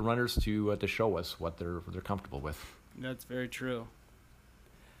for the runners to show us what they're comfortable with. That's very true.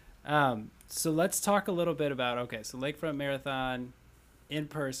 So let's talk a little bit about, so Lakefront Marathon in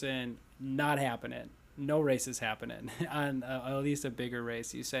person, not happening. No races happening on at least a bigger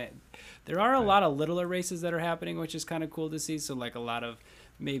race. You say there are a lot of littler races that are happening, which is kind of cool to see. So like a lot of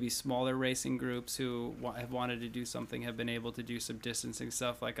maybe smaller racing groups who have wanted to do something have been able to do some distancing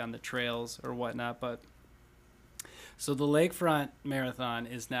stuff like on the trails or whatnot. But so the Lakefront Marathon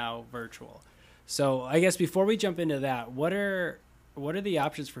is now virtual. So I guess before we jump into that, what are the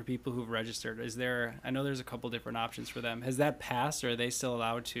options for people who've registered? I know there's a couple different options for them. Has that passed, or are they still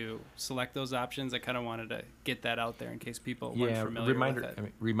allowed to select those options? I kind of wanted to get that out there in case people weren't familiar with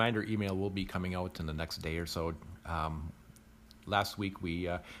it. Reminder email will be coming out in the next day or so. Last week we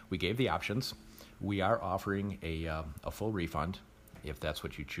gave the options. We are offering a full refund if that's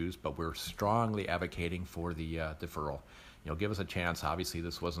what you choose, but we're strongly advocating for the deferral. Give us a chance. Obviously,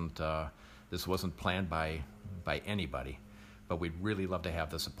 this wasn't planned by anybody. But we'd really love to have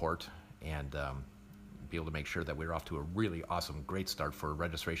the support and be able to make sure that we're off to a really awesome, great start for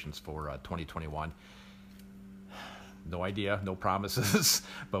registrations for 2021. No idea, no promises,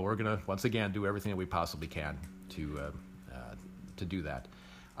 but we're going to, once again, do everything that we possibly can to do that.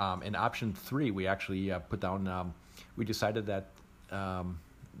 In option 3, we actually put down, we decided that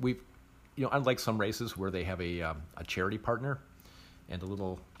unlike some races where they have a charity partner, and the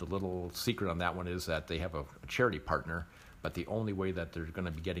little secret on that one is that they have a charity partner, but the only way that they're going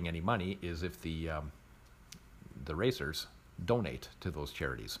to be getting any money is if the racers donate to those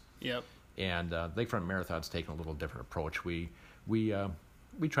charities. Yep. And Lakefront Marathon's taken a little different approach. We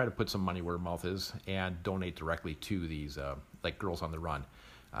try to put some money where mouth is and donate directly to these like Girls on the Run.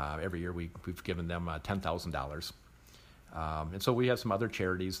 Every year we've given them $10,000. And so we have some other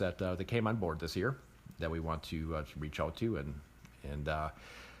charities that came on board this year that we want to reach out to, and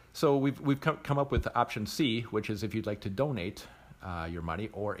so we've come up with option C, which is if you'd like to donate your money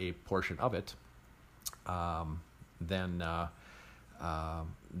or a portion of it, then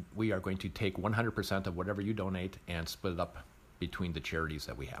we are going to take 100% of whatever you donate and split it up between the charities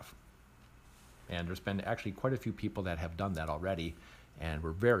that we have. And there's been actually quite a few people that have done that already, and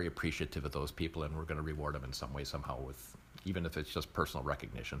we're very appreciative of those people, and we're going to reward them in some way, somehow, with even if it's just personal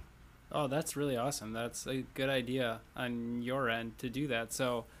recognition. Oh, that's really awesome. That's a good idea on your end to do that.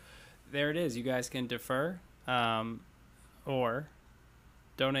 So there it is. You guys can defer or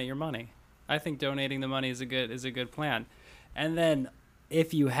donate your money. I think donating the money is a good plan. And then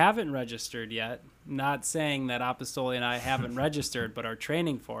if you haven't registered yet, not saying that Apostoli and I haven't registered but are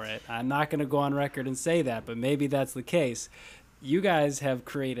training for it. I'm not going to go on record and say that, but maybe that's the case. You guys have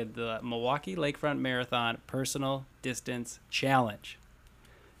created the Milwaukee Lakefront Marathon Personal Distance Challenge.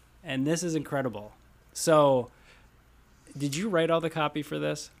 And this is incredible. So, did you write all the copy for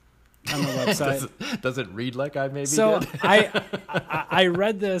this? on the website. Does it read like I maybe So did? I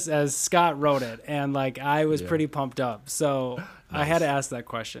read this as Scott wrote it, and like I was Yeah. pretty pumped up. So I had Nice. to ask that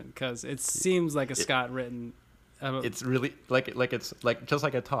question because it seems like a Scott written. It's really it's like just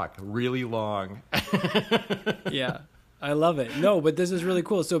like a talk, really long. Yeah, I love it. No, but this is really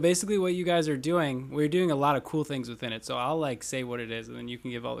cool. So basically, what you guys are doing, we're doing a lot of cool things within it. So I'll like say what it is, and then you can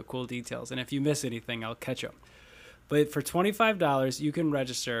give all the cool details. And if you miss anything, I'll catch up. But for $25, you can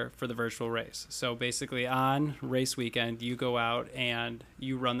register for the virtual race. So basically, on race weekend, you go out and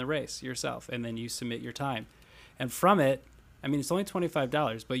you run the race yourself, and then you submit your time. And from it, I mean, it's only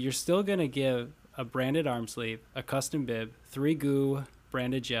 $25, but you're still going to give a branded arm sleeve, a custom bib, 3 GU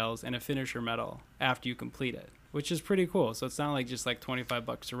branded gels, and a finisher medal after you complete it, which is pretty cool. So it's not like just like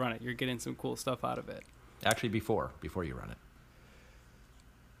 $25 to run it. You're getting some cool stuff out of it. Actually, before you run it.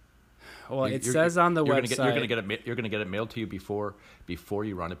 Well, it says on the website. You're gonna get it mailed to you before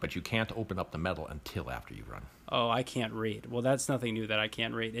you run it, but you can't open up the medal until after you run. Oh, I can't read. Well, that's nothing new that I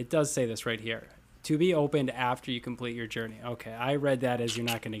can't read. It does say this right here. To be opened after you complete your journey. Okay, I read that as you're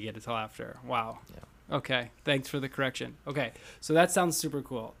not going to get it till after. Wow. Yeah. Okay, thanks for the correction. Okay, so that sounds super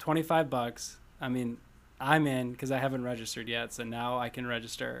cool. $25. I mean, I'm in because I haven't registered yet, so now I can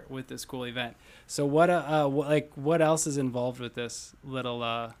register with this cool event. So what else is involved with this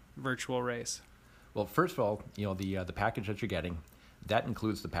little virtual race? Well, first of all, the package that you're getting, that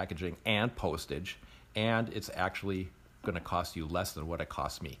includes the packaging and postage, and it's actually going to cost you less than what it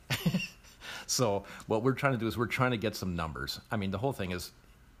cost me. So what we're trying to do is we're trying to get some numbers. I mean, the whole thing is,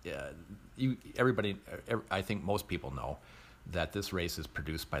 I think most people know that this race is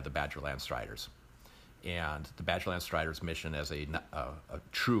produced by the Badgerland Striders. And the Badgerland Striders' mission as a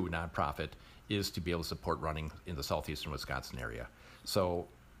true nonprofit is to be able to support running in the southeastern Wisconsin area. So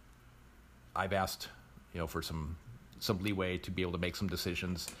I've asked, for some leeway to be able to make some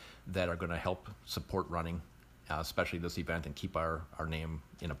decisions that are going to help support running, especially this event, and keep our name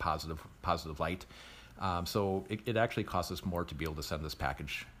in a positive light. So it actually costs us more to be able to send this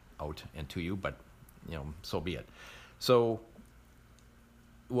package out and to you, but so be it. So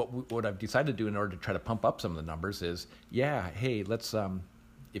what I've decided to do in order to try to pump up some of the numbers is, hey, let's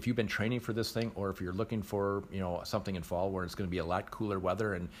if you've been training for this thing, or if you're looking for something in fall where it's going to be a lot cooler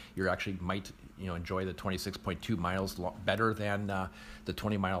weather and you're actually might enjoy the 26.2 miles better than the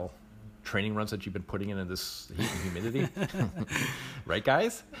 20-mile training runs that you've been putting in this heat and humidity. Right,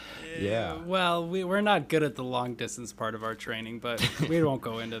 guys? Yeah. Well, we're not good at the long distance part of our training, but we won't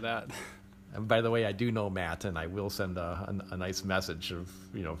go into that. And by the way, I do know Matt, and I will send a nice message of,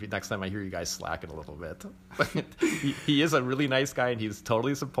 if next time I hear you guys slacking a little bit. he is a really nice guy, and he's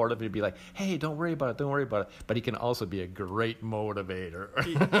totally supportive. He'd be like, hey, don't worry about it. But he can also be a great motivator.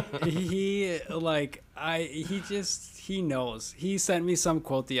 He knows. He sent me some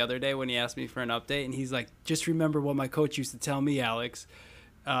quote the other day when he asked me for an update, and he's like, just remember what my coach used to tell me, Alex.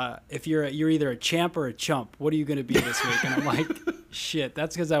 If you're either a champ or a chump, what are you going to be this week? And I'm like, shit,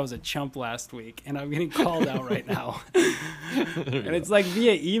 that's because I was a chump last week, and I'm getting called out right now. And it's like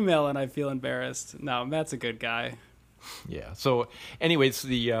via email, and I feel embarrassed. No, Matt's a good guy. Yeah. So, anyways,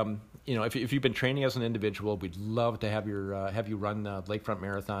 the if you've been training as an individual, we'd love to have you run Lakefront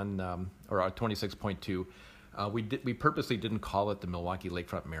Marathon or 26.2. We purposely didn't call it the Milwaukee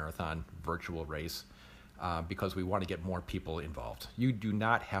Lakefront Marathon virtual race. Because we want to get more people involved. You do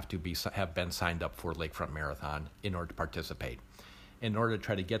not have to have been signed up for Lakefront Marathon in order to participate. In order to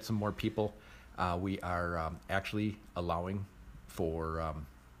try to get some more people, we are actually allowing for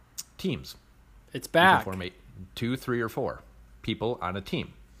teams. It's back. You can form 2, 3, or 4 people on a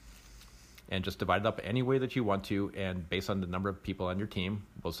team. And just divide it up any way that you want to, and based on the number of people on your team,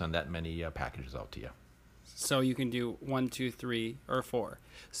 we'll send that many packages out to you. So you can do 1, 2, 3, or 4.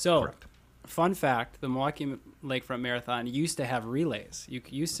 So. Correct. Fun fact, the Milwaukee Lakefront Marathon used to have relays. You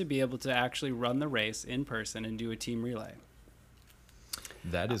used to be able to actually run the race in person and do a team relay.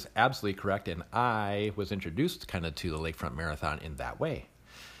 That is absolutely correct, and I was introduced kind of to the Lakefront Marathon in that way.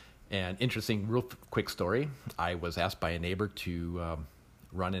 And interesting, real quick story, I was asked by a neighbor to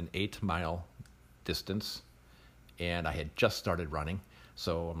run an 8-mile distance, and I had just started running.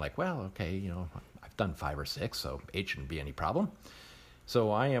 So I'm like, well, okay, I've done 5 or 6, so 8 shouldn't be any problem. So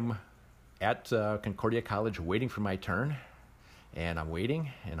I am at Concordia College waiting for my turn, and I'm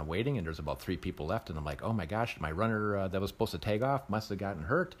waiting, and there's about 3 people left, and I'm like, oh my gosh, my runner that was supposed to tag off must have gotten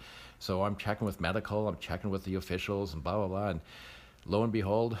hurt. So I'm checking with medical, I'm checking with the officials, and blah, blah, blah, and lo and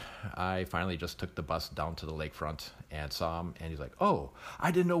behold, I finally just took the bus down to the lakefront and saw him, and he's like, oh, I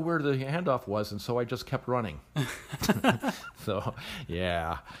didn't know where the handoff was, and so I just kept running. So,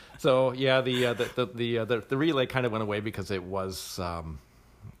 yeah. So, yeah, the relay kind of went away because it was...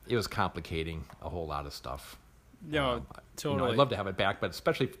 it was complicating a whole lot of stuff. No, totally. I'd love to have it back, but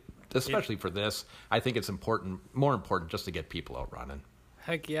especially for this, I think it's more important just to get people out running.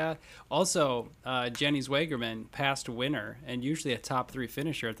 Heck yeah. Also, Jenny Zwagerman, past winner and usually a top 3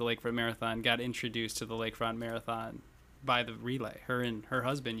 finisher at the Lakefront Marathon, got introduced to the Lakefront Marathon by the relay. Her and her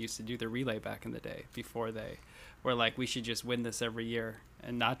husband used to do the relay back in the day before they were like, we should just win this every year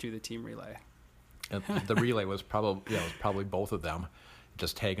and not do the team relay. And the relay was probably both of them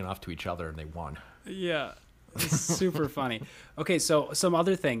just tagging off to each other, and they won. Yeah. Super funny. Okay, so some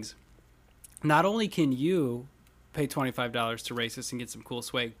other things. Not only can you pay $25 to race this and get some cool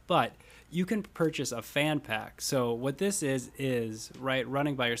swag, but you can purchase a fan pack. So what this is right,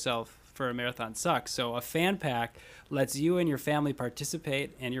 running by yourself for a marathon sucks. So a fan pack lets you and your family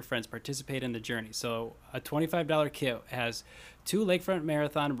participate and your friends participate in the journey. So a $25 kit has 2 Lakefront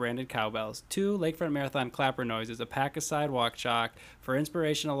Marathon branded cowbells, 2 Lakefront Marathon clapper noises, a pack of sidewalk chalk for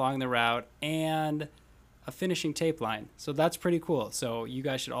inspiration along the route, and a finishing tape line. So that's pretty cool. So you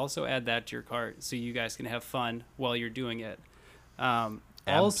guys should also add that to your cart so you guys can have fun while you're doing it.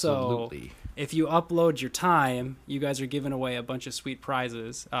 Also, if you upload your time, you guys are giving away a bunch of sweet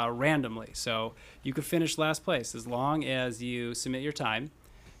prizes randomly. So you could finish last place as long as you submit your time.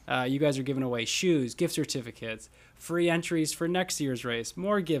 You guys are giving away shoes, gift certificates, free entries for next year's race,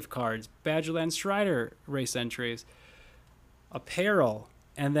 more gift cards, Badgerland Strider race entries, apparel,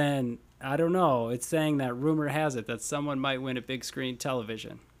 and then I don't know. It's saying that rumor has it that someone might win a big screen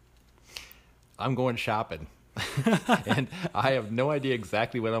television. I'm going shopping. And I have no idea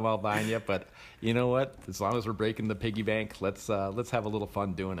exactly what I'm all buying yet, but you know what? As long as we're breaking the piggy bank, let's have a little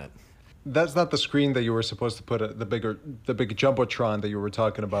fun doing it. That's not the screen that you were supposed to put the big jumbotron that you were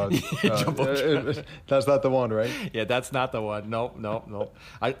talking about. That's not the one, right? Yeah, that's not the one. No.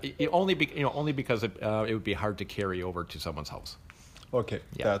 Only because it would be hard to carry over to someone's house. Okay,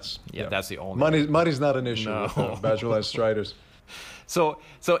 yeah. That's the only. Money's not an issue with Badgerland Striders. So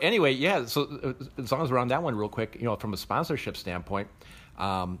anyway, yeah. So as long as we're on that one, real quick, from a sponsorship standpoint,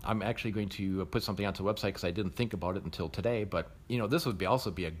 I'm actually going to put something onto the website because I didn't think about it until today. But this would also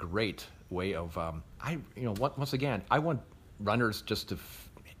be a great way of once again, I want runners just to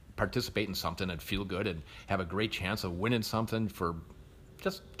participate in something and feel good and have a great chance of winning something for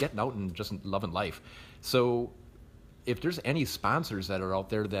just getting out and just loving life. So if there's any sponsors that are out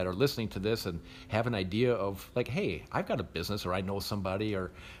there that are listening to this and have an idea of like, hey, I've got a business or I know somebody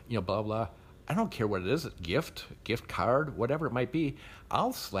or, blah, blah, I don't care what it is, gift card, whatever it might be,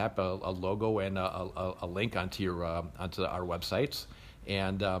 I'll slap a logo and a link onto our websites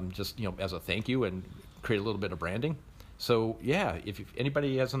and just, as a thank you and create a little bit of branding. So yeah, if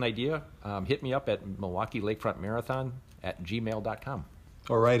anybody has an idea, hit me up at Milwaukee Lakefront Marathon at gmail.com.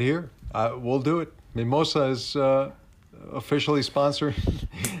 Or right here. We'll do it. Mimosa is officially sponsoring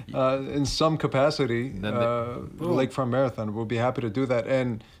in some capacity Lakefront Marathon. We'll be happy to do that.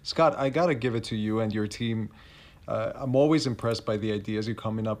 And Scott, I got to give it to you and your team. I'm always impressed by the ideas you're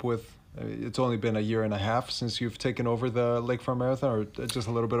coming up with. It's only been a year and a half since you've taken over the Lakefront Marathon, or just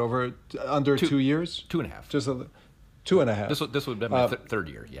a little bit over, under 2 years? 2.5. Just 2.5. This would have been my third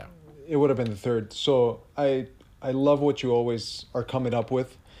year, yeah. It would have been the third. So I love what you always are coming up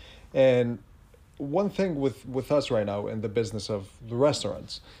with. And one thing with us right now in the business of the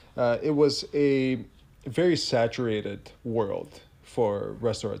restaurants, it was a very saturated world for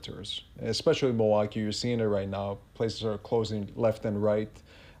restaurateurs, especially in Milwaukee. You're seeing it right now. Places are closing left and right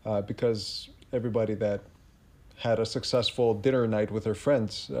because everybody that had a successful dinner night with their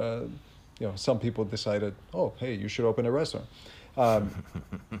friends, some people decided, oh, hey, you should open a restaurant.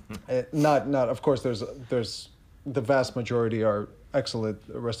 Not of course. There's the vast majority are excellent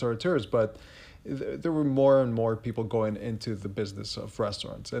restaurateurs, but there were more and more people going into the business of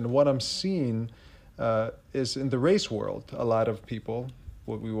restaurants. And what I'm seeing is in the race world, a lot of people,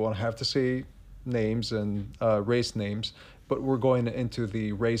 we won't have to say names and race names, but we're going into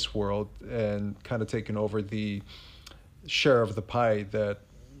the race world and kind of taking over the share of the pie that,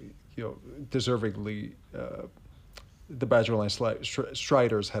 deservingly the Badgerland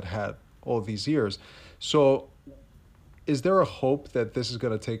Striders had all these years. So is there a hope that this is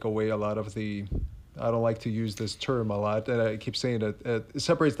going to take away a lot of the, I don't like to use this term a lot, and I keep saying it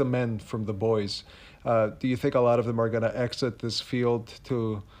separates the men from the boys. Do you think a lot of them are going to exit this field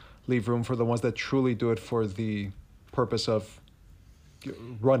to leave room for the ones that truly do it for the purpose of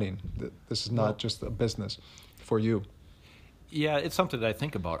running? This is not just a business for you. Yeah, it's something that I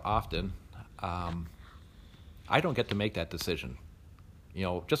think about often. I don't get to make that decision.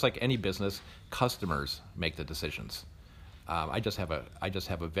 Just like any business, customers make the decisions. I just have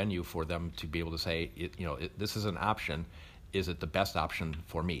a venue for them to be able to say, this is an option, is it the best option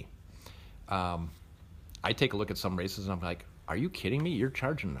for me? I take a look at some races and I'm like, are you kidding me? You're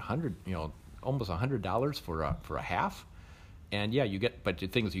charging almost $100 for a half, and yeah, but the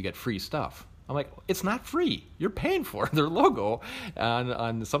thing is, you get free stuff. I'm like, it's not free. You're paying for their logo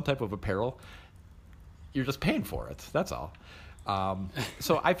on some type of apparel. You're just paying for it. That's all.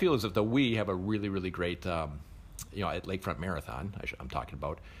 So I feel as if we have a really, really great, at Lakefront Marathon, I'm talking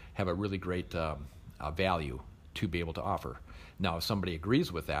about, have a really great value to be able to offer. Now, if somebody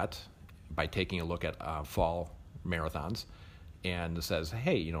agrees with that by taking a look at fall marathons and says,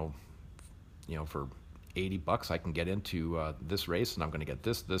 hey, for $80 I can get into this race, and I'm going to get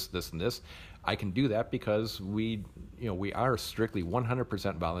this, and this. I can do that because we are strictly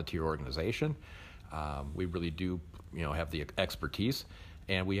 100% volunteer organization. We really do, have the expertise,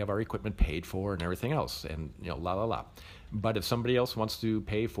 and we have our equipment paid for and everything else, and la. But if somebody else wants to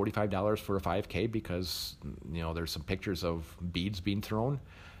pay $45 for a 5K because there's some pictures of beads being thrown,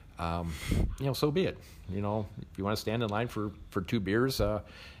 so be it. If you want to stand in line for 2 beers,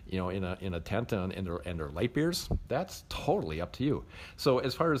 in a tent and they're light beers, that's totally up to you. So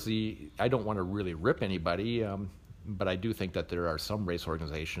as far as I don't want to really rip anybody, but I do think that there are some race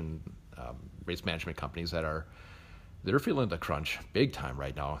management companies they're feeling the crunch big time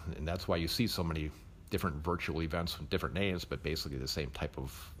right now, and that's why you see so many different virtual events with different names, but basically the same type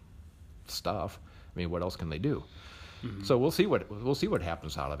of stuff. I mean, what else can they do? Mm-hmm. So we'll see what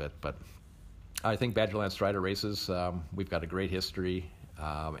happens out of it. But I think Badgerland Strider races, we've got a great history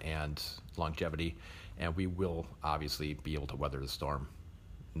and longevity, and we will obviously be able to weather the storm,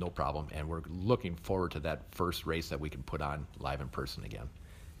 no problem. And we're looking forward to that first race that we can put on live in person again.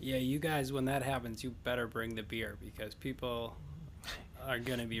 Yeah, you guys, when that happens, you better bring the beer because people are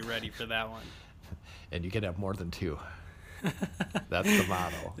going to be ready for that one. And you can have more than 2. That's the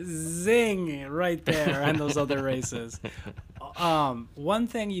motto. Zing right there on those other races. One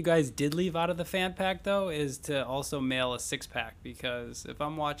thing you guys did leave out of the fan pack, though, is to also mail a 6-pack, because if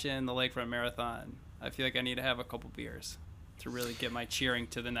I'm watching the Lakefront Marathon, I feel like I need to have a couple beers to really get my cheering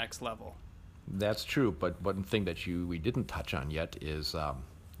to the next level. That's true, but one thing that we didn't touch on yet is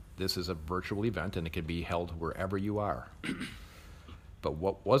this is a virtual event, and it can be held wherever you are. But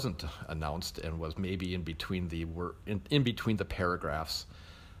what wasn't announced and was maybe in between the paragraphs,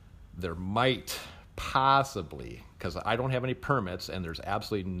 there might possibly, because I don't have any permits and there's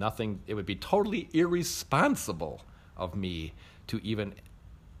absolutely nothing, it would be totally irresponsible of me to even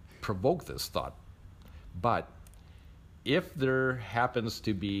provoke this thought. But if there happens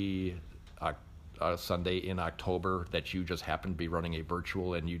to be a Sunday in October that you just happen to be running a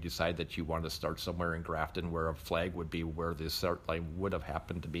virtual and you decide that you want to start somewhere in Grafton where a flag would be where the start line would have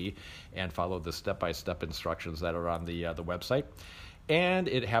happened to be, and follow the step-by-step instructions that are on the website, and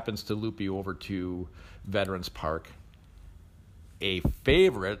it happens to loop you over to Veterans Park, a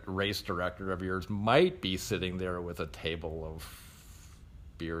favorite race director of yours might be sitting there with a table of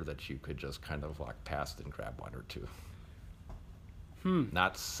beer that you could just kind of walk past and grab one or two.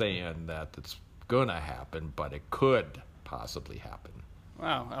 Not saying that it's gonna happen, but it could possibly happen.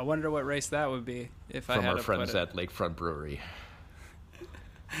 Wow, I wonder what race that would be if I had to put it. From our friends at Lakefront Brewery.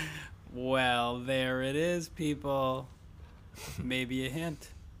 Well, there it is, people. Maybe a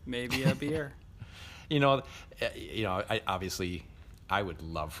hint, maybe a beer. I would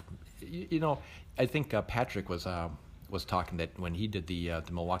love. I think Patrick was talking that when he did the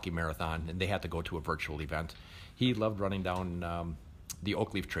Milwaukee Marathon and they had to go to a virtual event, he loved running down the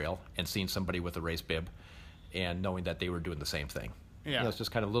Oakleaf Trail and seeing somebody with a race bib and knowing that they were doing the same thing. Yeah. It's just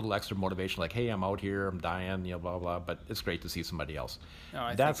kind of a little extra motivation, like, hey, I'm out here, I'm dying, blah, blah, but it's great to see somebody else.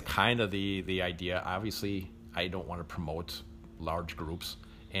 That's kind of the idea. Obviously, I don't want to promote large groups,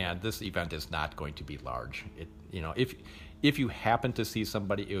 and this event is not going to be large. If you happen to see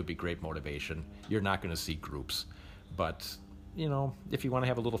somebody, it would be great motivation. You're not going to see groups. But, if you want to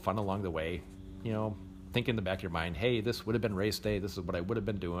have a little fun along the way, think in the back of your mind, hey, this would have been race day, this is what I would have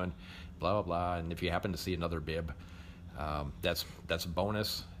been doing, blah, blah, blah. And if you happen to see another bib, that's a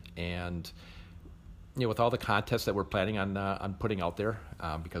bonus. And with all the contests that we're planning on putting out there,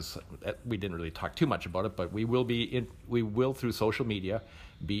 because we didn't really talk too much about it, but we will through social media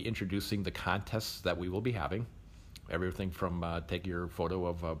be introducing the contests that we will be having. Everything from take your photo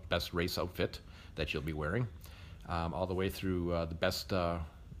of best race outfit that you'll be wearing, all the way through the best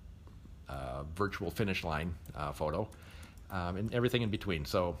virtual finish line photo, and everything in between.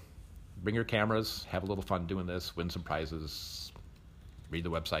 So bring your cameras, have a little fun doing this, win some prizes, read the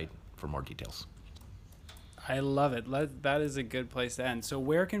website for more details. I love it. That is a good place to end. So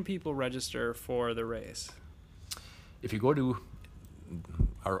where can people register for the race? If you go to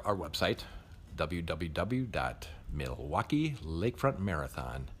our website, www.badgerlandstrider.com, Milwaukee Lakefront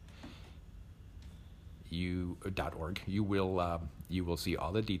Marathon. .org. You will see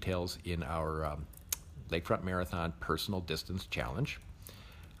all the details in our Lakefront Marathon Personal Distance Challenge.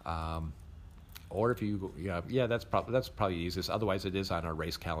 Or if you, that's probably the easiest. Otherwise, it is on our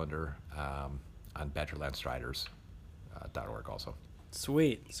race calendar on BadgerlandStriders.org also.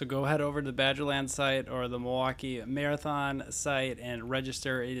 Sweet. So go head over to the Badgerland site or the Milwaukee Marathon site and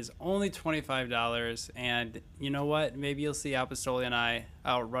register. It is only $25. And you know what? Maybe you'll see Apostoli and I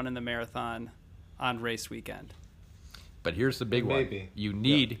out running the marathon on race weekend. But here's the big Maybe. one. You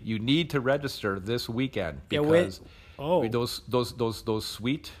need to register this weekend Yeah, because wait. those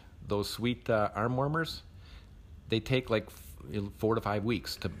sweet arm warmers, they take like 4 to 5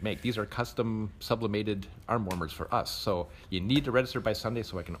 weeks to make. These are custom sublimated arm warmers for us. So you need to register by Sunday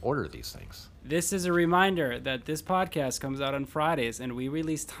so I can order these things. This is a reminder that this podcast comes out on Fridays, and we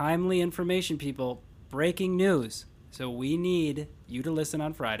release timely information, people, breaking news. So we need you to listen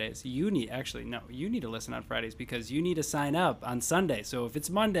on Fridays. You need to listen on Fridays because you need to sign up on Sunday. So if it's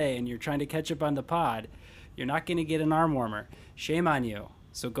Monday and you're trying to catch up on the pod, you're not going to get an arm warmer. Shame on you.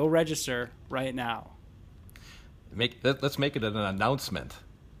 So go register right now. Let's make it an announcement.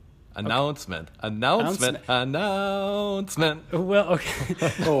 Announcement. Well, okay.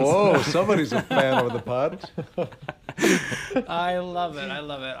 Oh, somebody's a fan of the pod. I love it.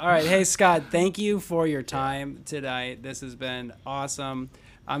 All right. Hey, Scott, thank you for your time tonight. This has been awesome.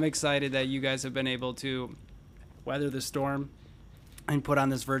 I'm excited that you guys have been able to weather the storm and put on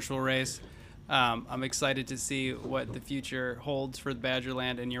this virtual race. I'm excited to see what the future holds for the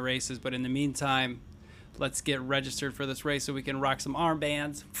Badgerland and your races. But in the meantime, let's get registered for this race so we can rock some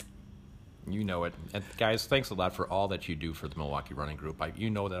armbands. You know it. And guys, thanks a lot for all that you do for the Milwaukee Running Group.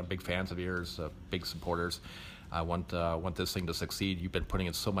 You know that I'm big fans of yours, big supporters. I want this thing to succeed. You've been putting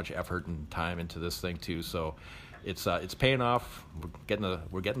in so much effort and time into this thing too. So it's paying off.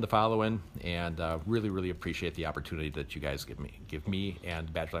 We're getting the following, and really appreciate the opportunity that you guys give me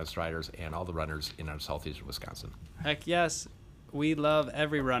and Badgerland Striders and all the runners in our southeastern Wisconsin. Heck yes, we love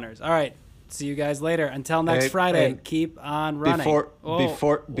every runners. All right. See you guys later. Until next Friday, keep on running.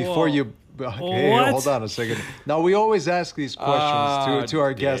 Before you, What? hold on a second. Now we always ask these questions to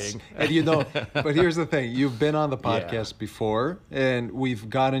our guests, and but here's the thing: you've been on the podcast before, and we've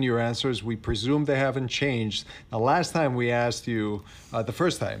gotten your answers. We presume they haven't changed. Now, last time we asked you, the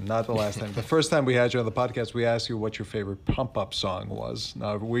first time, not the last time, the first time we had you on the podcast, we asked you what your favorite pump up song was.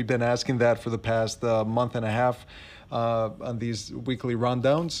 Now we've been asking that for the past month and a half. On these weekly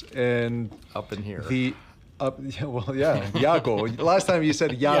rundowns, and up in here. Yago. Last time you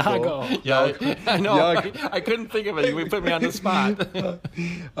said Yago. Yeah, I know. I couldn't think of it. You put me on the spot.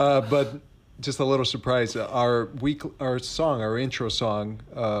 But just a little surprise. Our intro song,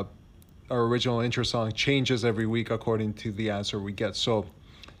 our original intro song changes every week according to the answer we get. So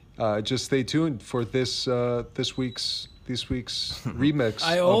just stay tuned for this week's remix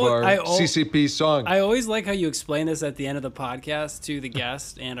of our CCP song. I always like how you explain this at the end of the podcast to the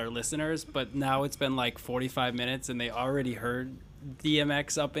guests and our listeners, but now it's been like 45 minutes and they already heard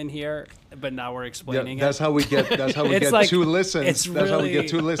DMX up in here, but now we're explaining that's it. How we get 2 listens. How we get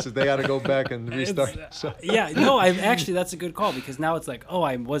 2 listens. They got to go back and restart. Actually that's a good call because now it's like,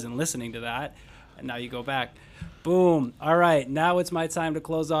 I wasn't listening to that, and now you go back. Boom. All right, now it's my time to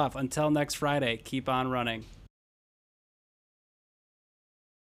close off. Until next Friday, keep on running.